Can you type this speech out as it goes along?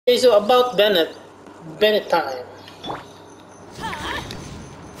Okay, so about Bennett time.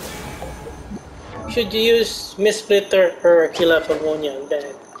 Should you use Miss Splitter or Aquila Favonia on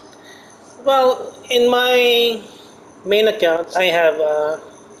Bennett? Well, in my main account, I have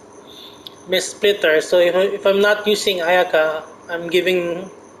Miss Splitter. So if I'm not using Ayaka, I'm giving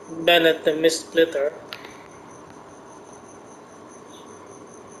Bennett the Miss Splitter.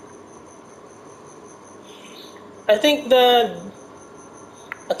 I think the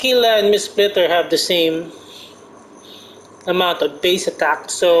Aquila and Miss Splitter have the same amount of base attack.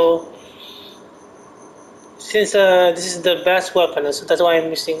 So since this is the best weapon, so that's why I'm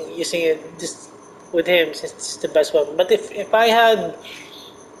using it this with him since it's the best weapon. But if I had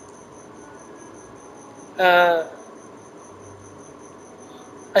uh,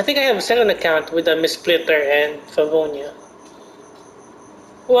 I think I have a second account with a Miss Splitter and Favonia.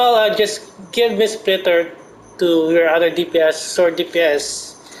 Well, just give Miss Splitter to your other DPS, sword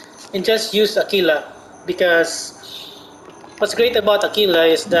DPS, and just use Aquila because what's great about Aquila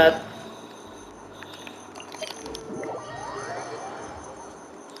is that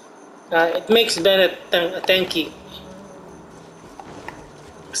it makes Bennett tanky.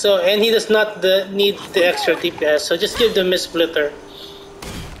 So and he does not need the extra DPS. So just give the Miss Splitter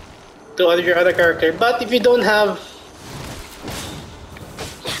to your other character. But if you don't have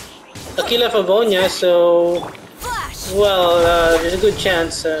Aquila Favonia, so well, there's a good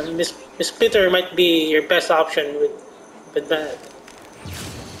chance Miss Splitter might be your best option with Bennett.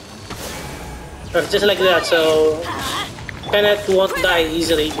 Just like that, so Bennett won't die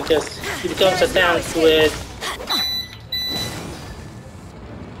easily because he becomes a tank with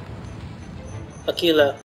Aquila.